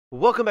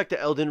Welcome back to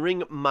Elden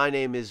Ring. My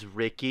name is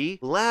Ricky.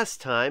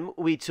 Last time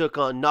we took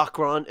on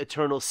Nokstella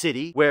Eternal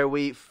City, where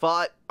we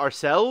fought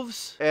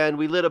ourselves and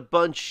we lit a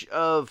bunch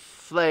of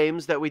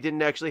flames that we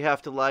didn't actually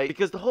have to light,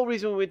 because the whole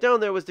reason we went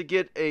down there was to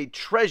get a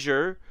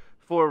treasure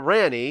for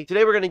Ranni.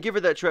 Today we're going to give her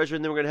that treasure,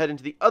 and then we're going to head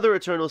into the other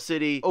Eternal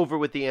City over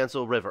with the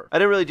Ansel River. I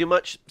didn't really do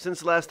much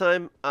since last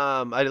time.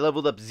 I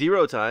leveled up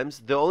 0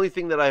 times. The only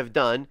thing that I've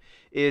done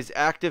is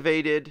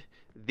activated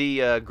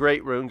the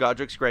Great Rune,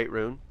 Godric's Great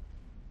Rune.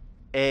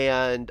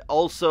 And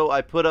also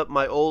I put up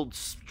my old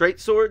straight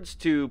swords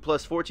to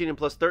plus 14 and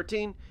plus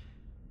 13.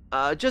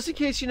 Just in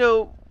case, you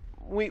know,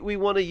 we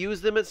want to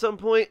use them at some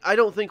point. I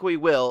don't think we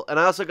will. And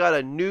I also got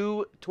a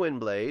new twin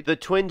blade. The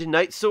twinned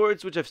knight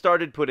swords, which I've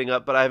started putting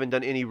up, but I haven't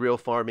done any real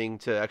farming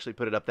to actually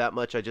put it up that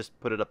much. I just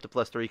put it up to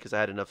plus 3 because I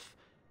had enough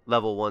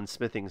level 1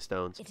 smithing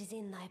stones. It is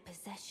in thy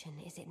possession,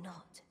 is it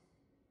not?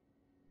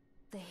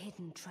 The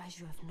hidden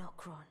treasure of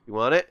Nokstella. You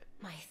want it?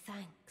 My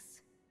thanks.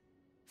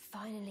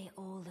 Finally,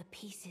 all the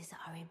pieces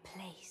are in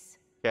place.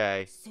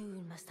 Okay.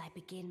 Soon must I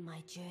begin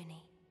my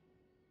journey.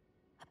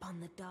 Upon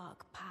the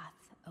dark path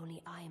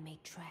only I may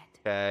tread.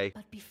 Okay.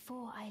 But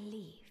before I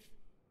leave,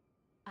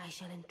 I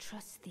shall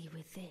entrust thee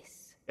with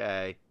this.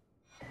 Okay.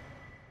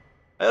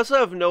 I also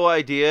have no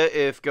idea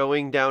if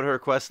going down her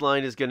quest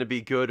line is going to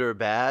be good or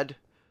bad.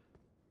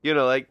 You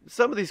know, like,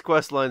 some of these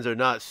quest lines are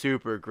not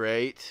super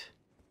great.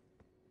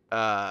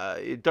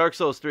 Dark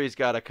Souls 3's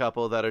got a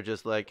couple that are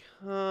just like,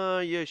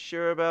 you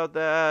sure about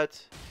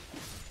that?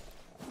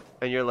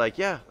 And you're like,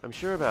 yeah, I'm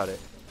sure about it.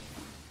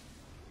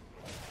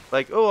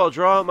 Like, oh, I'll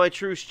draw out my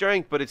true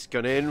strength, but it's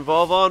gonna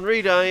involve on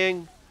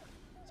redying.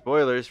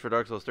 Spoilers for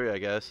Dark Souls 3, I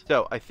guess.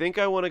 So, I think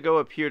I want to go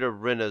up here to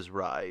Rinna's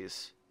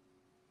Rise.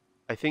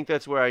 I think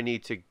that's where I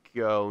need to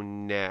go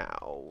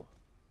now.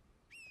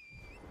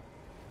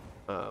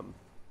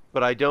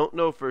 But I don't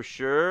know for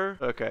sure.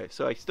 Okay,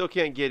 so I still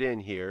can't get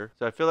in here.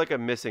 So I feel like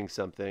I'm missing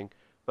something.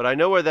 But I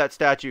know where that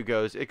statue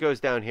goes. It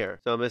goes down here.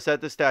 So I'm going to set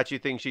the statue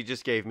thing she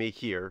just gave me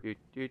here.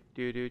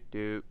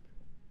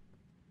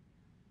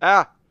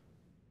 Ah!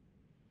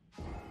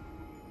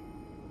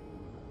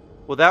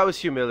 Well, that was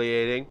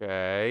humiliating.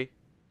 Okay.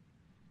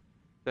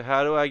 So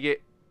how do I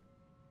get...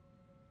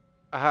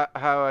 How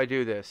do I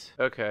do this?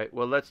 Okay,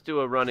 well, let's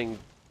do a running...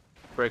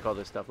 Break all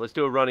this stuff. Let's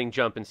do a running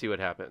jump and see what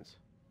happens.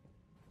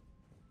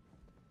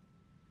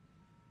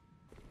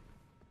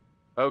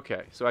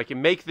 Okay, so I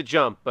can make the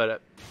jump,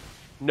 but...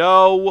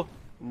 no!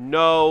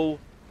 No!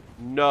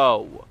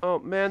 No! Oh,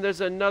 man,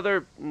 there's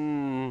another...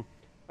 I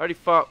already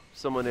fought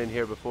someone in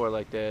here before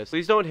like this.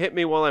 Please don't hit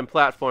me while I'm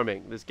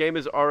platforming. This game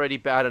is already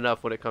bad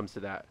enough when it comes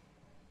to that.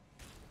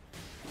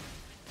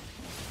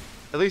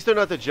 At least they're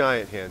not the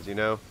giant hands, you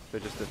know? They're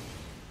just the...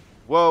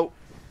 Whoa!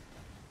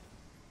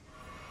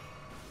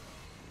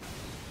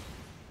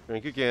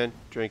 Drink again.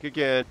 Drink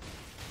again.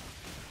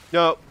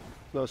 No.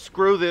 No,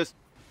 screw this.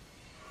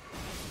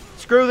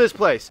 Screw this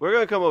place. We're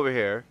going to come over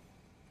here.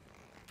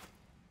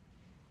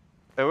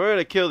 And we're going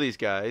to kill these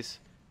guys.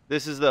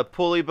 This is the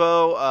pulley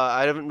bow.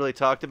 I haven't really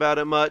talked about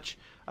it much.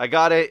 I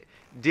got it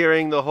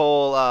during the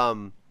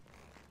whole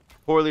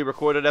poorly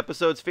recorded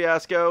episodes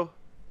fiasco.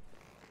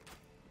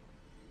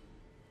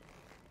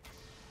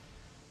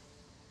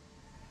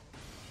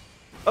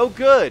 Oh,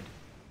 good.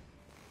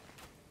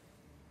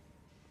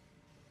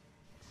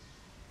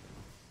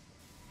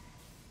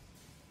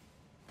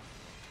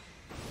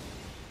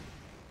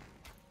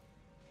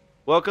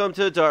 Welcome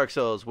to Dark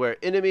Souls, where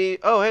enemy...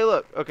 Oh, hey,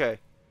 look. Okay.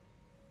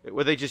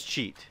 Where they just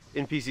cheat.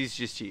 NPCs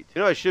just cheat. You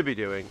know what I should be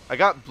doing? I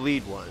got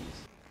bleed ones.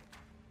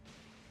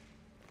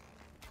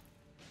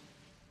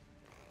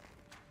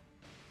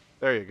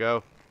 There you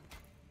go.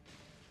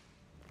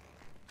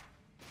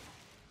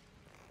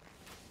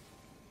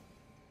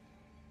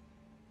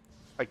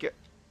 I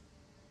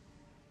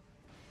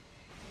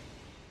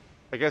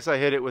guess I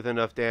hit it with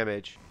enough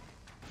damage.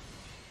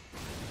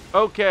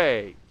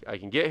 Okay. I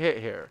can get hit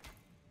here.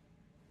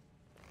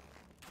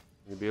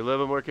 Be a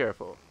little bit more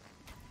careful.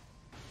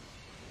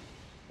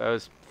 That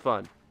was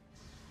fun.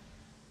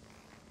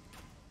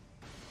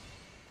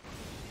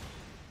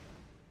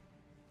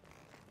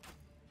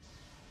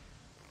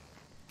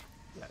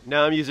 Yeah,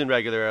 now I'm using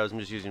regular arrows. I'm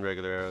just using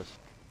regular arrows.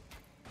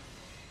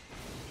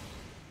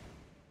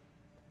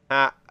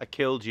 Ha! I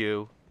killed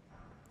you.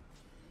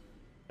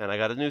 And I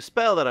got a new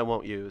spell that I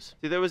won't use.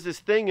 See, there was this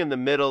thing in the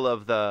middle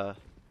of the...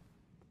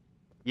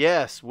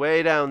 Yes,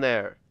 way down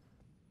there.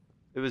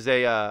 It was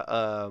a,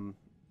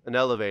 an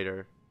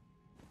elevator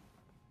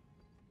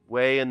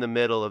way in the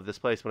middle of this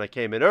place when I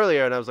came in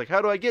earlier, and I was like,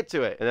 how do I get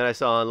to it? And then I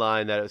saw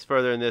online that it was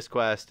further in this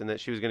quest and that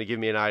she was going to give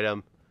me an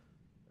item.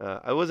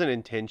 I wasn't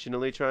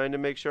intentionally trying to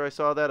make sure I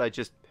saw that. I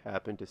just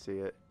happened to see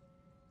it.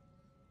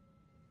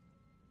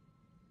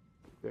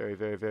 Very,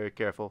 very, very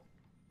careful.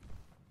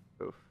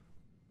 Oof.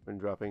 When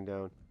dropping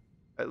down.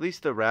 At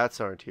least the rats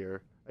aren't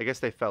here. I guess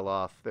they fell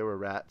off. They were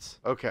rats.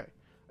 Okay.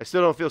 I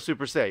still don't feel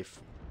super safe.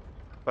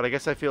 But I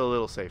guess I feel a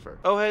little safer.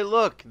 Oh, hey,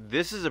 look.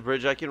 This is a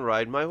bridge I can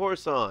ride my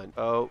horse on.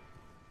 Oh.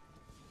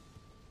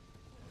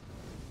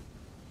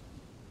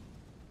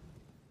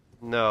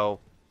 No.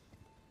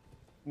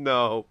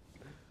 No.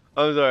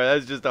 I'm sorry,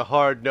 that's just a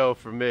hard no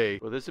for me.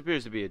 Well, this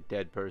appears to be a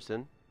dead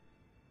person.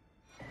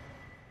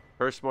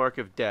 First mark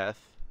of death.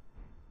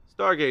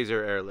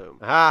 Stargazer heirloom.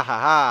 Ha ha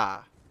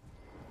ha.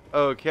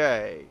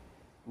 Okay.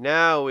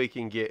 Now we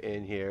can get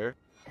in here.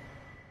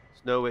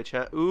 Snow Witch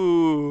hat.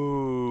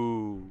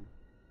 Ooh.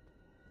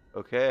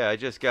 Okay, I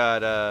just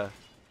got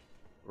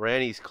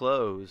Ranni's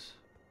clothes.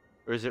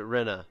 Or is it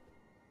Renna?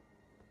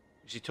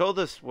 She told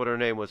us what her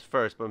name was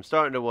first, but I'm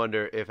starting to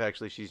wonder if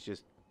actually she's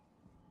just...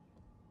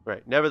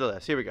 Right,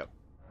 nevertheless, here we go.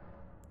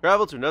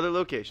 Travel to another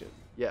location.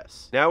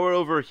 Yes. Now we're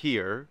over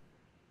here.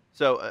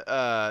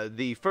 So,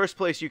 the first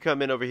place you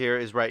come in over here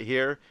is right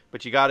here,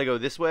 but you gotta go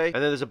this way. And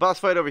then there's a boss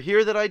fight over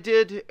here that I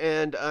did,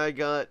 and I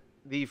got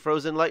the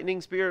frozen lightning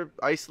spear,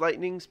 ice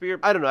lightning spear.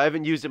 I don't know, I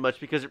haven't used it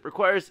much because it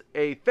requires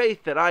a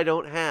faith that I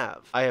don't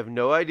have. I have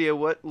no idea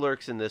what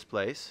lurks in this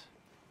place.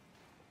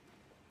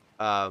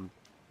 And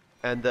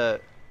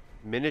the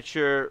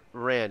miniature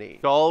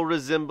Ranni. Doll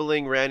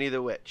resembling Ranni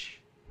the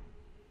Witch.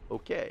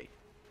 Okay.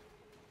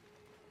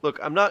 Look,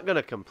 I'm not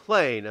gonna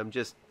complain, I'm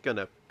just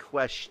gonna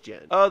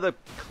question. Oh, the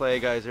clay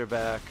guys are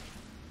back.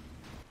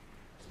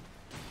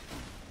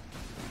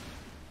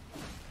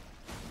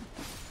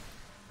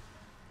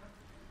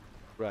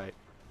 Right.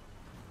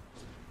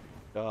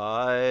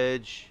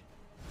 Dodge.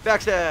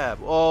 Backstab!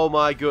 Oh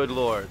my good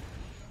lord.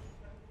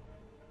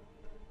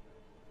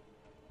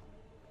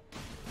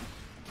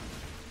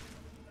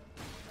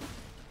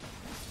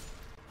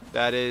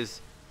 That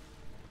is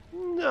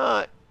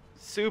not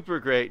super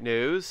great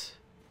news.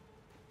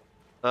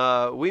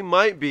 We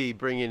might be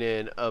bringing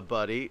in a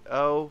buddy.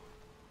 Oh.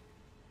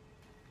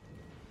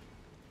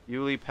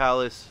 Yuli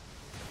Palace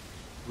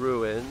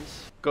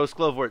Ruins. Ghost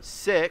Clovewort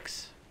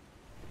 6.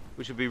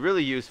 Which would be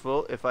really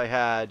useful if I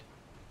had...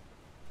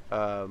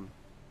 I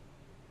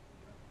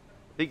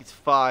think it's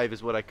 5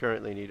 is what I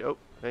currently need. Oh,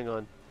 hang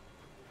on.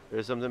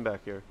 There's something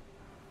back here.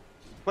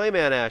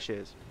 Clayman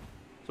Ashes.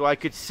 So I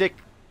could sick...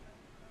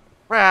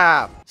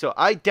 Crap! So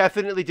I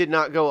definitely did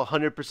not go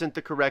 100%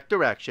 the correct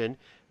direction,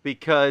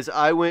 because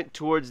I went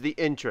towards the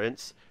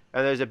entrance,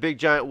 and there's a big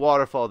giant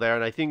waterfall there,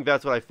 and I think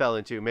that's what I fell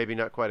into. Maybe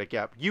not quite a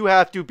gap. You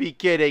have to be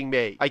kidding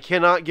me. I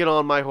cannot get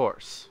on my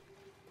horse.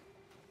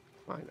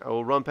 Fine. I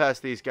will run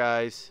past these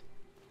guys,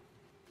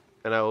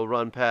 and I will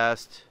run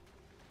past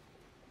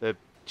the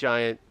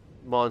giant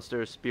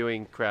monster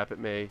spewing crap at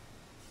me.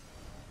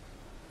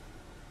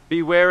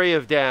 Be wary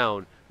of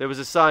down. There was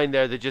a sign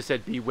there that just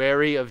said, be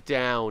wary of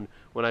down,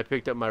 when I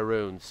picked up my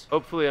runes.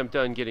 Hopefully I'm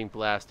done getting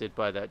blasted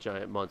by that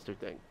giant monster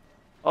thing.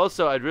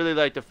 Also, I'd really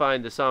like to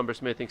find the somber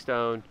smithing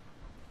stone,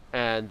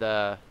 and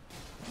I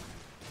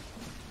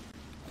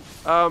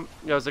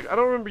was like, I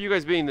don't remember you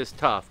guys being this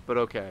tough, but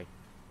okay.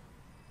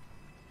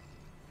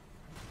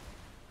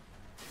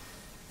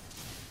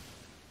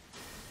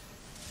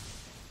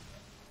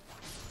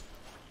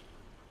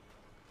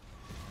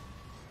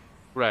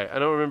 Right, I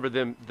don't remember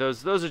them.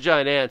 Those are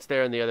giant ants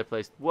there in the other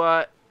place.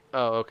 What?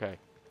 Oh, okay.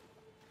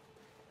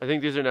 I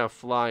think these are now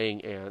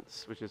flying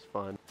ants, which is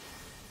fun.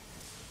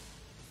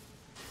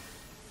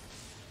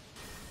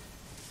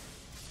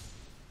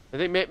 I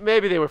think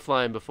maybe they were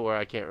flying before,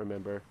 I can't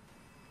remember.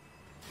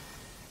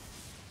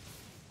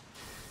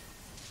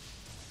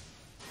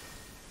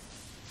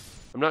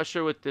 I'm not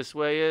sure what this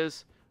way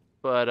is,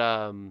 but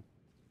I'm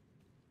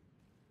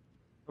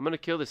gonna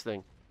kill this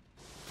thing.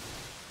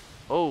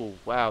 Oh,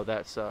 wow,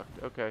 that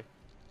sucked. Okay.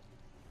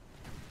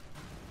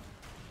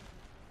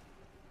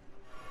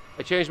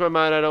 I changed my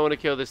mind, I don't want to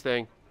kill this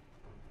thing.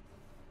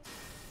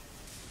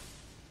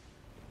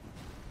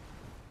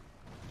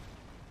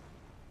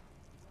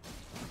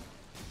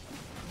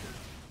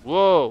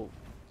 Whoa!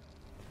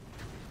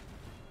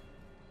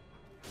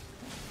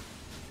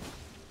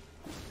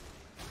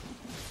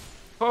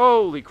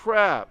 Holy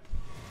crap!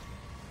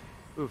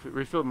 Oof, it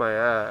refilled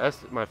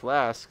my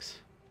flasks.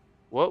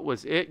 What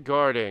was it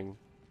guarding?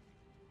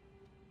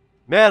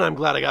 Man, I'm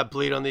glad I got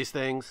bleed on these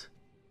things.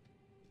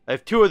 I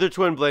have 2 other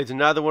twin blades, and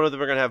neither one of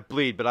them are going to have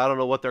bleed, but I don't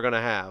know what they're going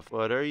to have.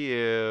 What are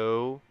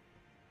you?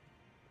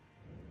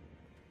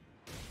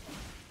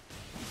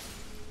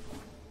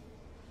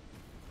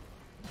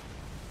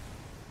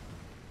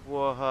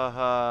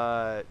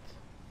 What?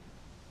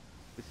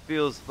 This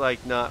feels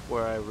like not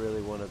where I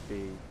really want to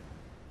be.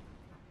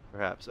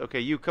 Perhaps. Okay,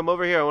 you come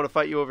over here. I want to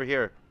fight you over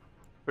here.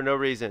 For no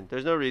reason.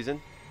 There's no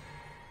reason.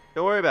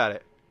 Don't worry about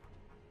it.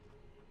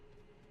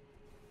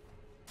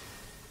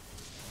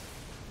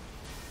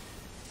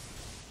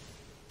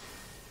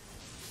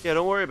 Yeah,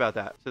 don't worry about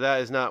that. So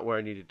that is not where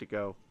I needed to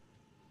go.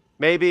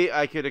 Maybe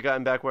I could have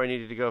gotten back where I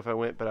needed to go if I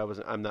went, but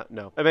I'm not,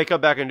 no. I may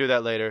come back and do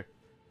that later.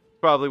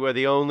 Probably where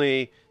the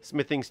only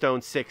Smithing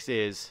Stone 6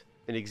 is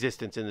in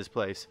existence in this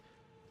place.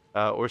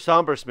 Or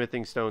Somber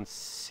Smithing Stone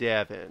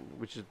 7,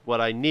 which is what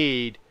I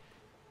need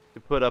to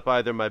put up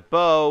either my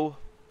bow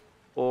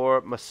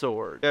or my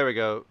sword. There we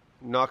go.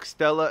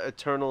 Nokstella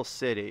Eternal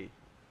City.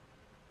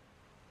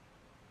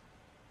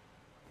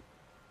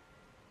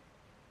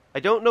 I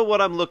don't know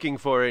what I'm looking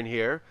for in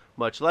here,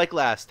 much like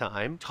last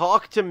time.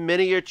 Talk to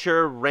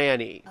miniature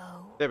Ranni.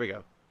 Oh. There we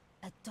go.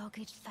 A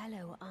dogged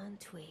fellow,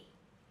 aren't we?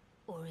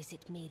 Or is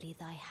it merely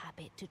thy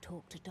habit to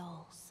talk to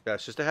dolls?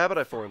 That's just a habit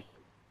I formed.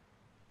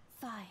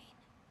 Fine.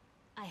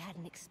 I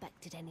hadn't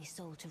expected any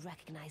soul to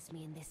recognize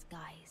me in this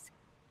guise.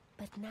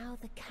 But now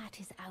the cat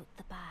is out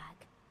the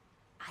bag.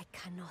 I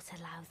cannot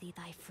allow thee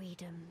thy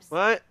freedoms.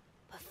 What?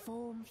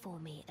 Perform for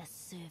me a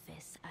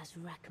service as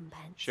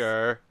recompense.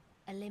 Sure.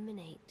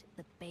 Eliminate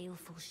the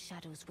baleful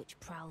shadows which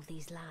prowl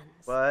these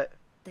lands. What?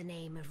 The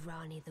name of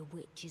Ranni the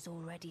witch is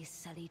already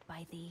sullied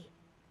by thee.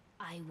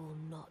 I will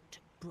not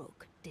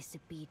brook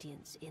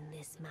disobedience in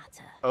this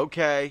matter.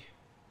 Okay.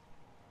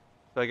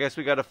 So I guess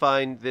we gotta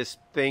find this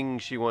thing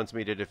she wants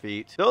me to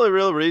defeat. The only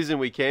real reason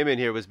we came in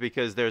here was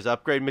because there's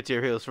upgrade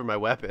materials for my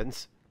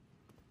weapons.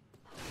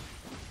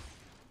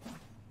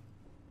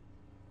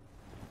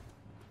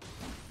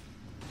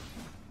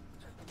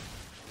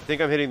 I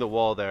think I'm hitting the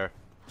wall there.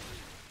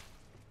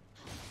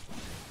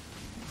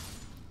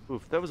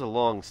 Oof, that was a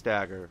long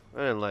stagger. I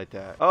didn't like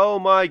that. Oh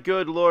my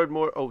good lord,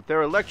 more. Oh,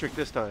 they're electric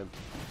this time.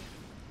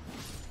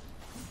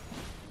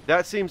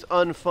 That seems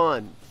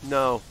unfun.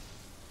 No.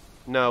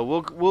 No,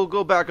 we'll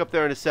go back up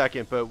there in a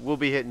second, but we'll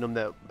be hitting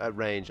them at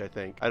range, I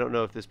think. I don't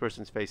know if this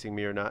person's facing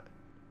me or not.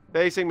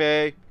 Facing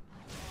me.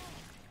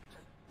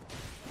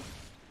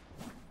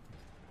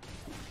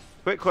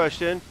 Quick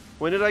question.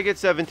 When did I get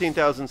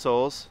 17,000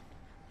 souls?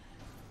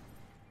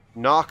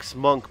 Nox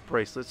monk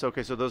bracelets.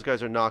 Okay, so those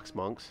guys are Nox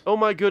monks. Oh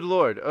my good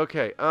lord.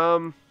 Okay,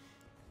 okay,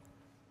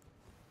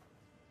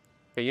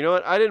 you know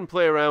what? I didn't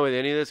play around with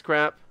any of this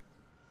crap.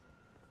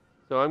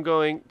 So I'm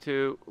going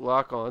to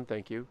lock on.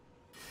 Thank you.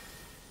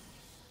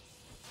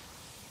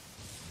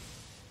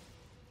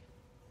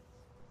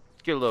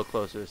 Let's get a little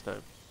closer this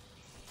time.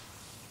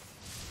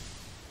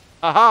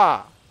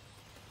 Aha!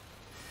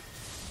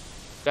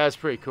 That's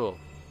pretty cool.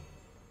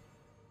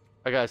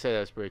 I gotta say,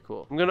 that's pretty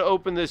cool. I'm gonna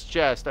open this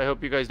chest. I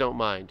hope you guys don't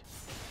mind.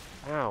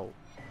 Ow.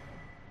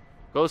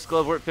 Ghost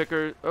Glovewort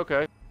Picker.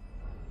 Okay.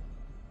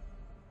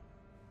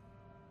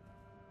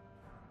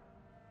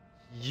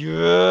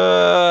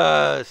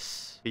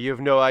 Yes! You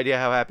have no idea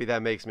how happy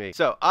that makes me.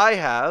 So, I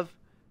have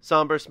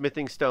Somber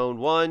Smithing Stone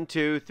 1,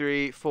 2,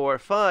 3, 4,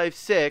 5,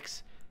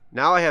 6.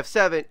 Now I have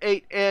 7,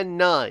 8, and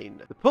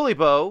 9. The pulley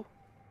bow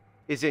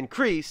is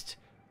increased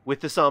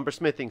with the Somber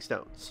Smithing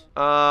Stones.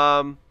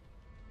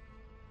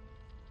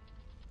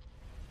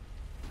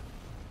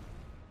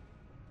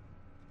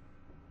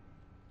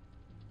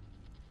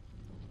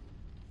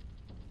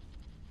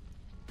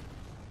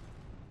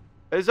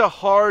 It's a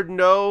hard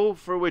no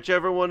for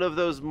whichever one of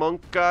those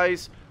monk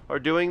guys are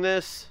doing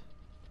this.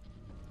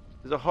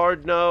 It's a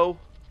hard no.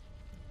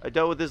 I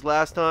dealt with this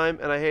last time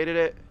and I hated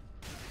it.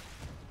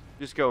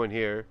 Just go in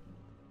here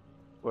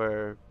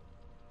where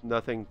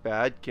nothing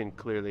bad can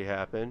clearly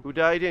happen. Who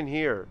died in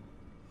here?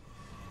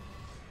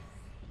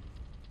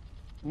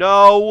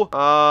 No.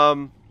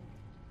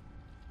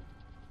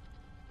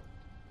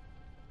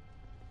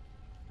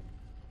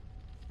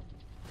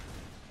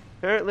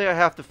 Apparently I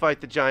have to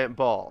fight the giant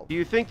ball. Do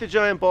you think the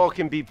giant ball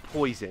can be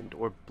poisoned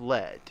or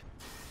bled?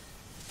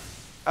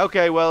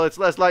 Okay, well, it's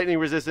less lightning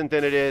resistant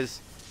than it is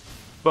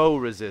bow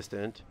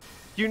resistant.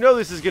 You know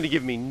this is going to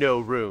give me no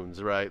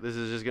runes, right? This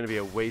is just going to be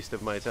a waste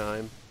of my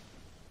time.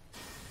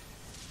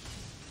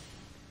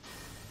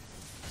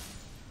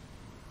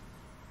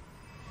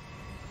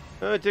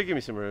 Oh, it did give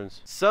me some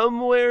runes.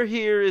 Somewhere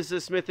here is the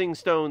Smithing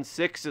Stone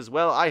 6 as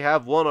well. I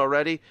have one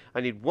already.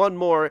 I need one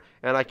more,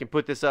 and I can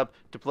put this up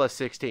to plus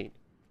 16.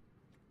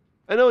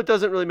 I know it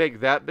doesn't really make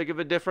that big of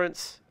a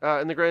difference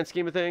in the grand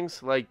scheme of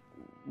things. Like,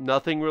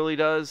 nothing really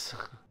does.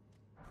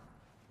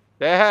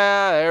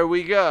 There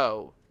we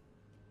go.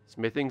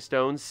 Smithing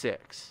Stone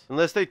 6.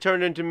 Unless they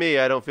turn into me,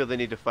 I don't feel the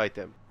need to fight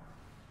them.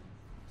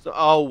 So,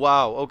 oh,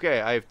 wow. Okay,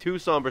 I have 2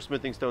 Somber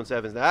Smithing Stone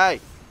 7s. Hey!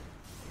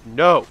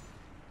 No!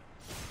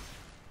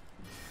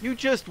 You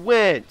just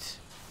went!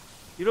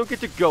 You don't get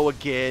to go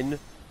again.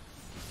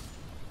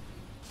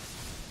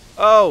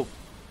 Oh!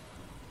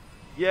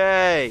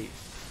 Yay!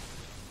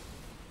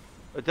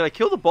 Did I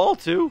kill the ball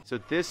too? So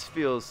this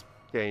feels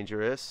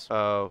dangerous.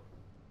 Oh.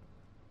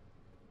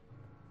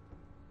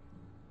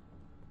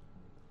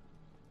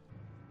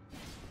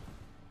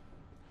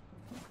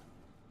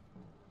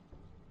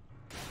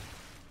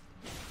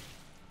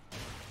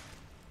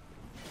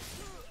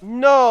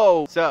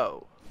 No!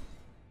 So,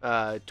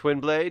 Twin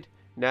Blade,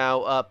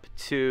 now up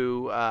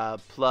to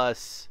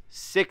plus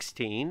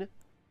 16.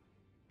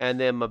 And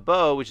then my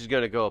bow, which is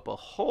going to go up a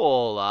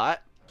whole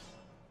lot.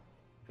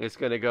 It's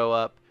going to go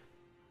up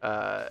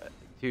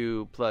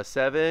to plus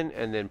 7,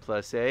 and then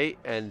plus 8,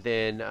 and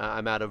then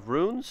I'm out of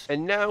runes.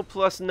 And now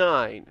plus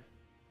 9.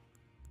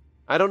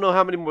 I don't know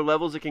how many more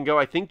levels it can go.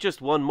 I think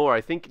just one more.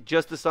 I think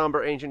just the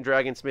Somber Ancient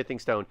Dragon Smithing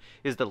Stone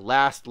is the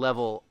last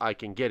level I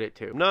can get it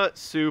to. I'm not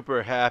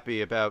super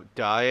happy about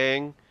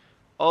dying.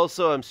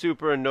 Also, I'm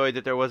super annoyed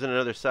that there wasn't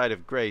another Side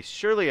of Grace.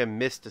 Surely I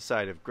missed a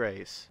Side of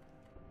Grace.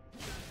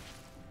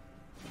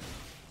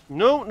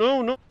 No,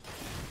 no, no.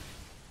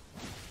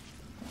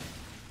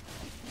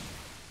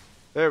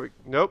 There we...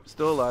 Nope,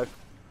 still alive.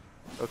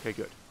 Okay,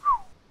 good.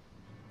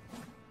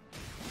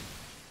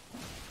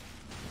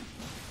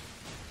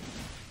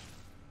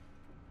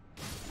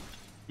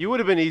 You would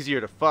have been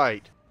easier to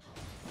fight.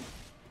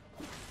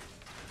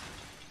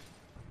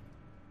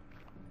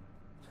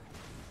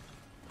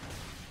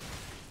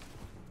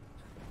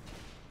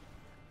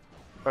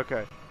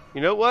 Okay.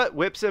 You know what?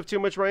 Whips have too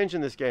much range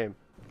in this game.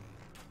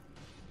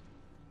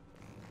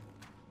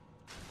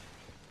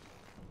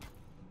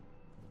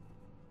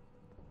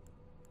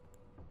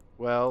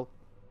 Well,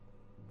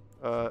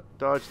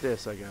 dodge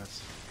this, I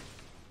guess.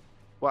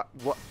 What?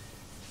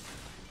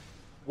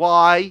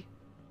 Why?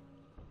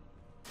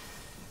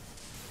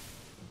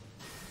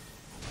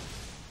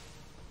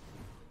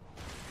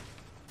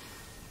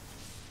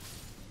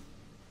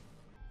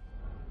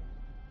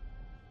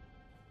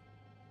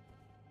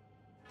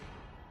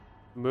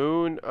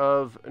 Moon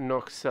of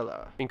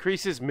Nokstella.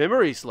 Increases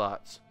memory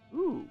slots.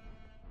 Ooh.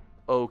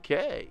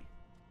 Okay.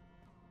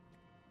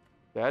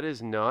 That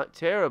is not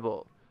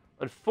terrible.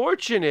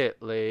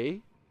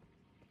 Unfortunately,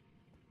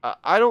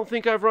 I don't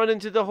think I've run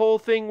into the whole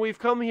thing we've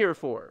come here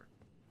for.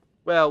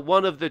 Well,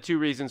 one of the two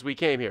reasons we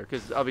came here,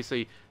 because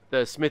obviously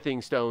the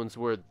smithing stones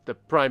were the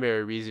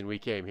primary reason we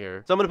came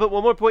here. So I'm going to put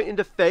one more point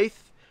into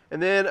faith,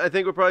 and then I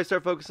think we'll probably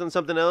start focusing on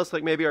something else,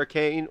 like maybe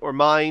arcane, or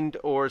mind,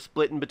 or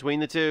splitting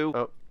between the two.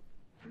 Oh.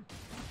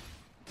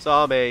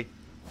 Saw me.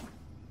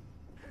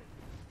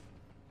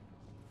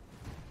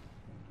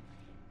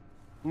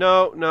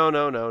 No, no,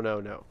 no, no,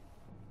 no, no.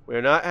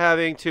 We're not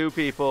having two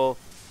people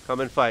come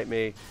and fight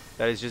me.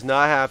 That is just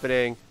not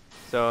happening.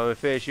 So I'm going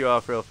to finish you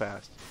off real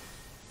fast.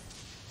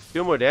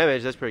 2 more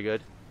damage. That's pretty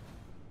good.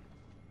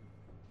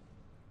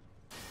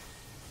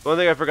 One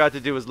thing I forgot to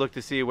do was look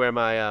to see where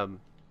my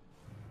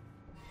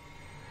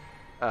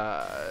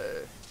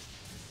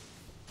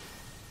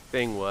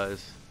thing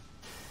was.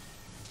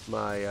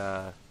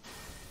 My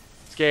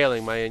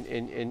scaling, my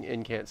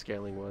incant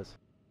scaling was.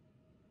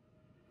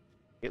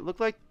 It looked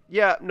like,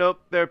 yeah,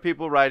 nope, there are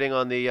people riding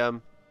on the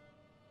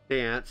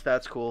ants.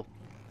 That's cool.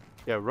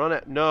 Yeah, run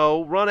at,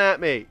 no, run at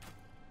me.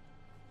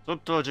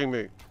 Stop touching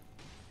me.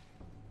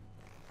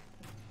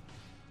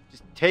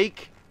 Just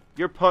take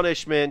your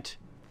punishment.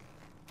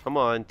 Come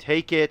on,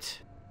 take it.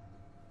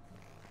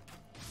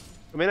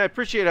 I mean, I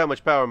appreciate how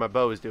much power my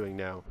bow is doing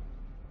now.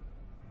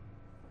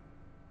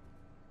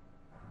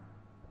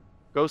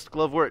 Ghost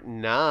glove work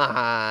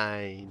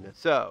 9.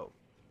 So,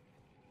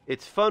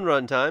 it's fun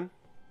run time.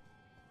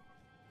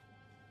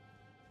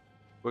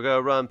 We're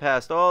gonna run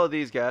past all of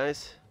these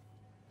guys.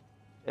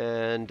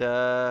 And,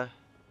 try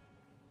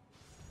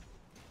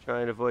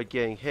and avoid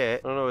getting hit.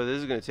 I don't know where this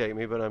is gonna take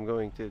me, but I'm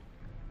going to...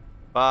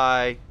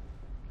 Bye.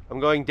 I'm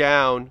going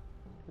down.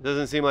 It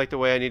doesn't seem like the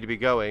way I need to be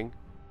going.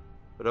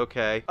 But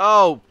okay.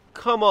 Oh,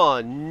 come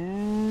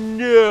on.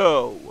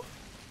 No!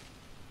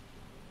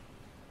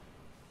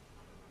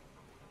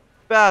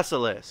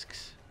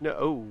 Basilisks. No.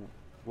 Oh,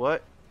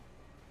 what?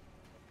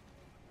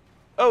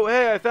 Oh,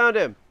 hey, I found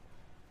him.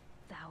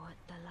 Thou art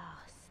the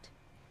last.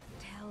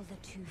 Tell the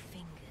 2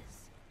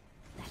 fingers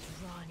that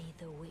Ranni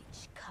the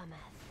witch cometh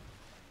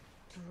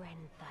to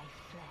rend thy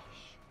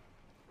flesh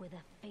with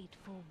a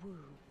fateful wound,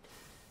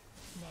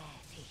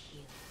 ne'er to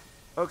heal.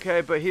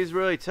 Okay, but he's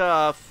really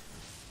tough.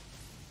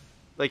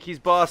 Like, he's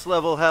boss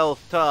level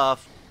health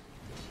tough.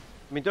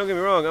 I mean, don't get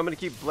me wrong, I'm gonna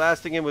keep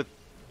blasting him with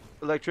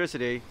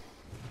electricity.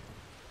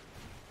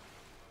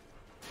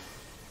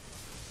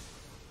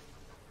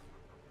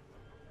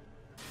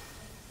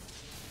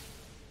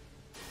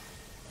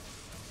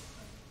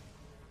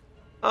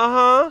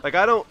 Like,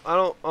 I don't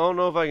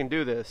know if I can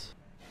do this.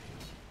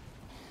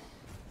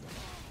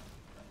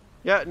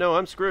 Yeah, no,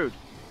 I'm screwed.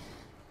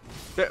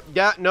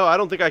 Yeah, no, I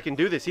don't think I can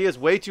do this. He has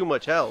way too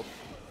much health.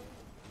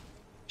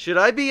 Should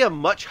I be a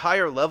much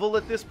higher level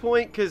at this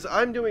point? Because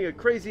I'm doing a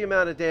crazy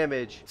amount of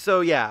damage.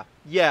 So, yeah.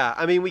 Yeah,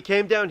 I mean, we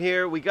came down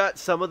here. We got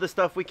some of the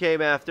stuff we came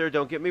after.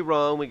 Don't get me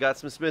wrong. We got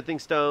some smithing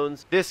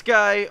stones. This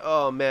guy,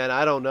 oh, man,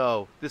 I don't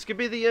know. This could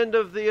be the end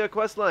of the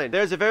quest line.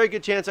 There's a very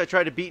good chance I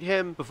try to beat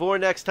him before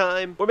next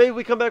time. Or maybe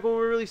we come back when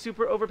we're really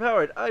super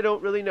overpowered. I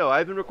don't really know.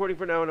 I've been recording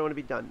for an hour and I want to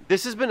be done.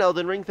 This has been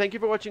Elden Ring. Thank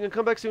you for watching and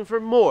come back soon for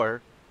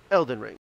more Elden Ring.